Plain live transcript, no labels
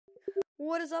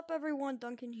What is up, everyone?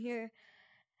 Duncan here.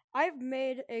 I've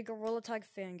made a Gorilla Tag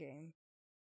fan game.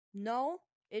 No,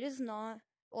 it is not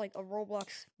like a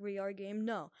Roblox VR game.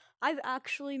 No, I've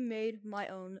actually made my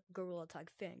own Gorilla Tag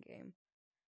fan game.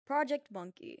 Project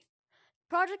Monke.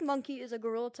 Project Monke is a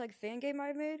Gorilla Tag fan game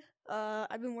I made.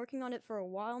 I've been working on it for a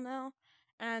while now,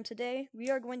 and today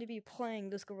we are going to be playing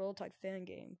this Gorilla Tag fan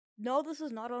game. No, this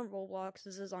is not on Roblox.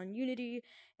 This is on Unity,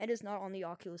 and it's not on the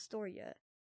Oculus Store yet.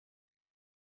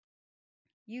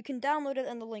 You can download it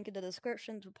in the link in the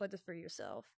description to play this for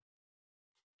yourself.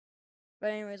 But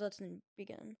anyways, let's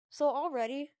begin. So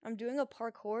already, I'm doing a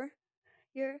parkour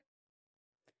here.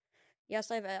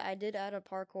 Yes, I did add a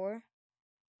parkour.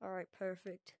 Alright,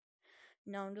 perfect.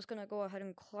 Now I'm just gonna go ahead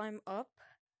and climb up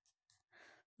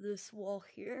this wall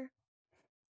here.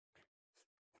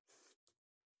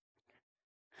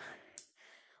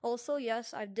 Also,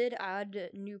 yes, I did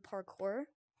add new parkour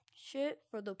shit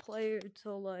for the player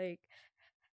to, like,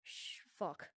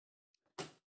 fuck.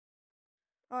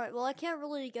 Alright, well, I can't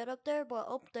really get up there, but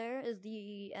up there is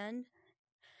the end.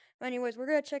 Anyways, we're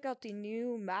gonna check out the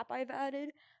new map I've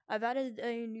added. I've added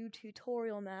a new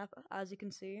tutorial map, as you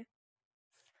can see,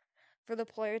 for the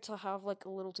player to have, like, a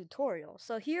little tutorial.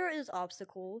 So here is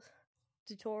obstacles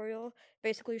tutorial.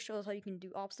 Basically shows how you can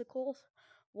do obstacles.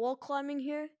 Wall climbing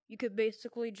here, you could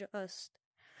basically just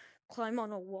climb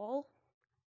on a wall.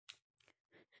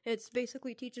 It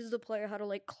basically teaches the player how to,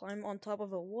 like, climb on top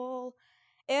of a wall.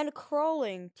 And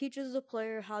crawling teaches the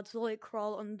player how to, like,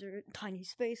 crawl under tiny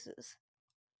spaces.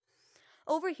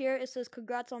 Over here, it says,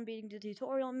 congrats on beating the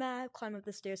tutorial map, climb up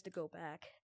the stairs to go back.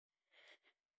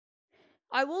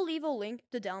 I will leave a link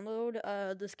to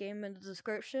download this game in the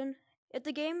description.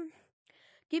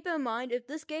 Keep in mind, if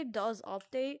this game does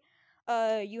update,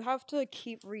 you have to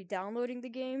keep re-downloading the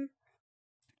game.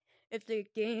 If the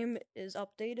game is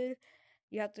updated,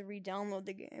 you have to re-download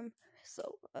the game.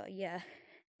 So, yeah.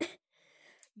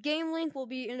 Game link will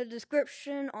be in the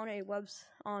description on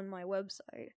my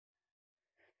website.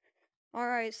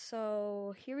 Alright,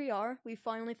 so here we are. We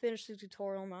finally finished the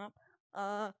tutorial map.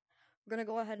 We're gonna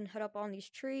go ahead and head up on these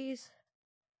trees.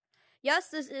 Yes,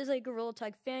 this is a Gorilla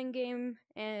Tag fan game,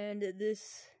 and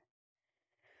this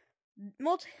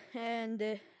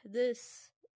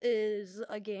is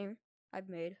a game I've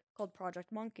made called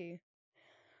Project Monke.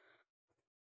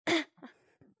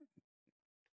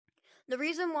 The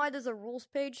reason why there's a rules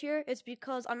page here is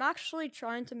because I'm actually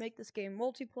trying to make this game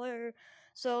multiplayer,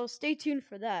 so stay tuned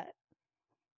for that.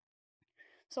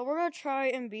 So we're gonna try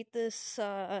and beat this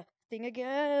thing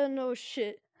again. Oh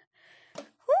shit. Woo!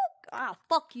 Ah,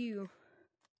 fuck you.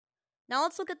 Now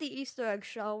let's look at the Easter eggs,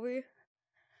 shall we?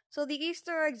 So the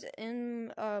Easter eggs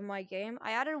in my game,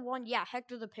 I added one, yeah,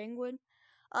 Hector the Penguin.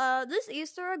 This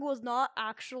Easter egg was not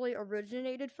actually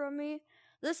originated from me.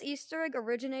 This Easter egg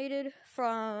originated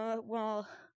from, well,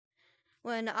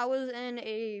 when I was in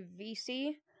a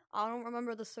VC. I don't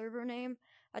remember the server name.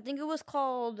 I think it was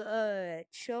called,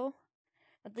 Chill.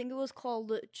 I think it was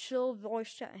called Chill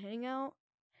Voice Chat Hangout.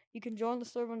 You can join the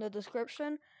server in the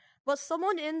description. But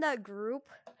someone in that group,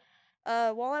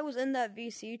 while I was in that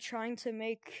VC trying to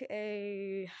make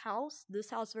a house, this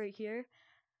house right here,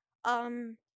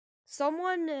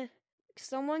 someone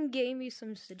gave me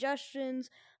some suggestions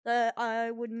that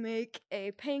I would make a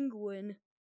penguin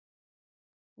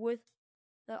with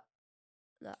that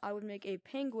I would make a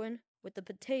penguin with a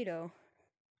potato.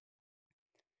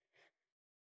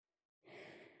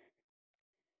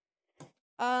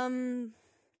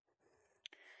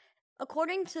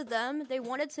 According to them, they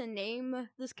wanted to name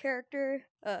this character,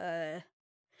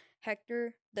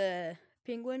 Hector the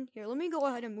Penguin. Here, let me go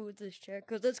ahead and move this chair,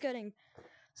 because it's getting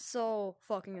so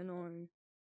fucking annoying.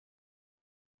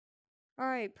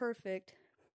 Alright, perfect.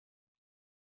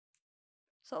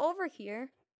 So over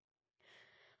here,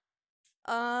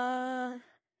 yeah,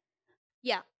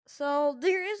 so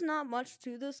there is not much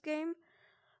to this game,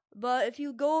 but if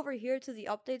you go over here to the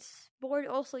updates board,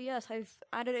 also, yes, I've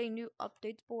added a new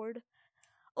updates board.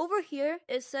 Over here,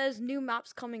 it says new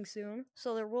maps coming soon,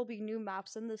 so there will be new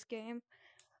maps in this game.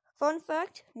 Fun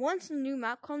fact, once a new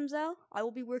map comes out, I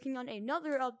will be working on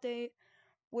another update,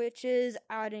 which is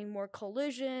adding more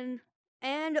collision,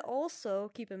 and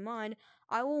also, keep in mind,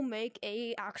 I will make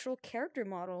a actual character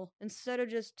model, instead of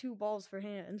just 2 balls for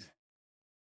hands.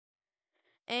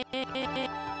 And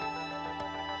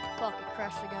fuck, it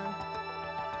crashed again.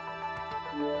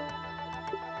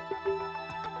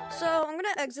 So, I'm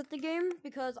gonna exit the game,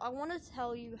 because I want to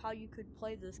tell you how you could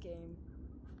play this game.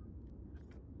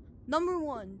 Number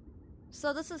 1.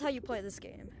 So this is how you play this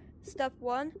game. Step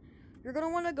 1. You're gonna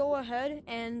want to go ahead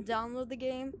and download the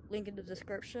game. Link in the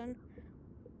description.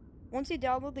 Once you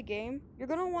download the game, you're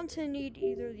going to want to need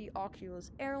either the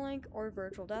Oculus Airlink or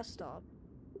Virtual Desktop.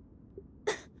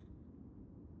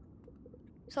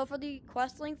 So for the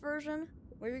QuestLink version,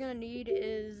 what you're going to need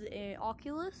is an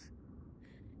Oculus,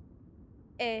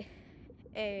 the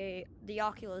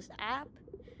Oculus app,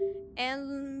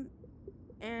 and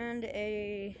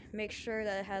make sure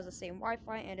that it has the same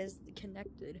Wi-Fi and is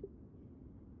connected.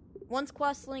 Once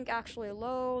QuestLink actually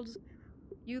loads,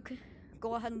 you can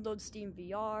go ahead and load Steam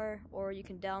VR, or you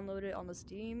can download it on the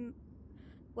Steam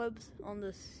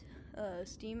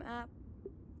Steam app.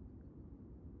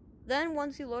 Then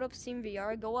once you load up Steam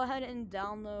VR, go ahead and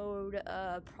download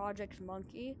Project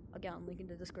Monke. Again, link in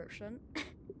the description.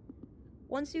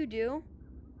 Once you do,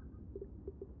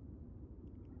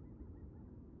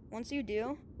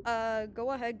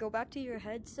 go ahead, go back to your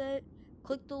headset,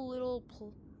 click the little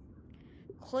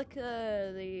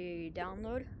the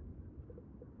download.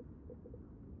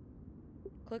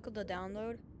 Click the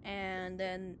download, and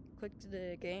then click to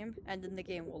the game, and then the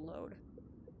game will load.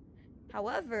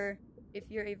 However,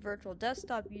 if you're a virtual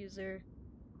desktop user,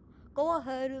 go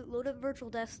ahead, load up virtual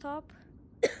desktop.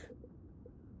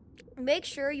 Make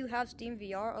sure you have Steam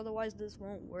VR, otherwise this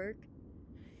won't work.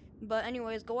 But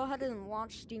anyways, go ahead and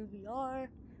launch Steam VR.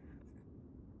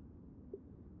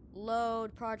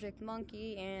 Load Project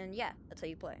Monke, and yeah, that's how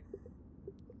you play.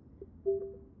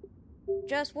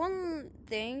 Just one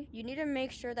thing, you need to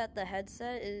make sure that the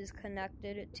headset is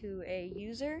connected to a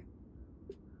user,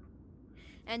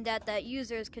 and that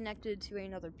user is connected to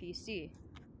another PC.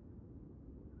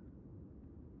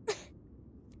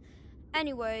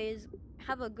 Anyways,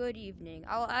 have a good evening.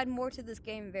 I'll add more to this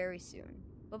game very soon.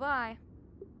 Bye-bye.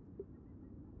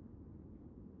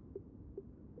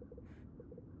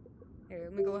 Here,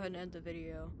 let me go ahead and end the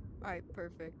video. Alright,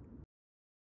 perfect.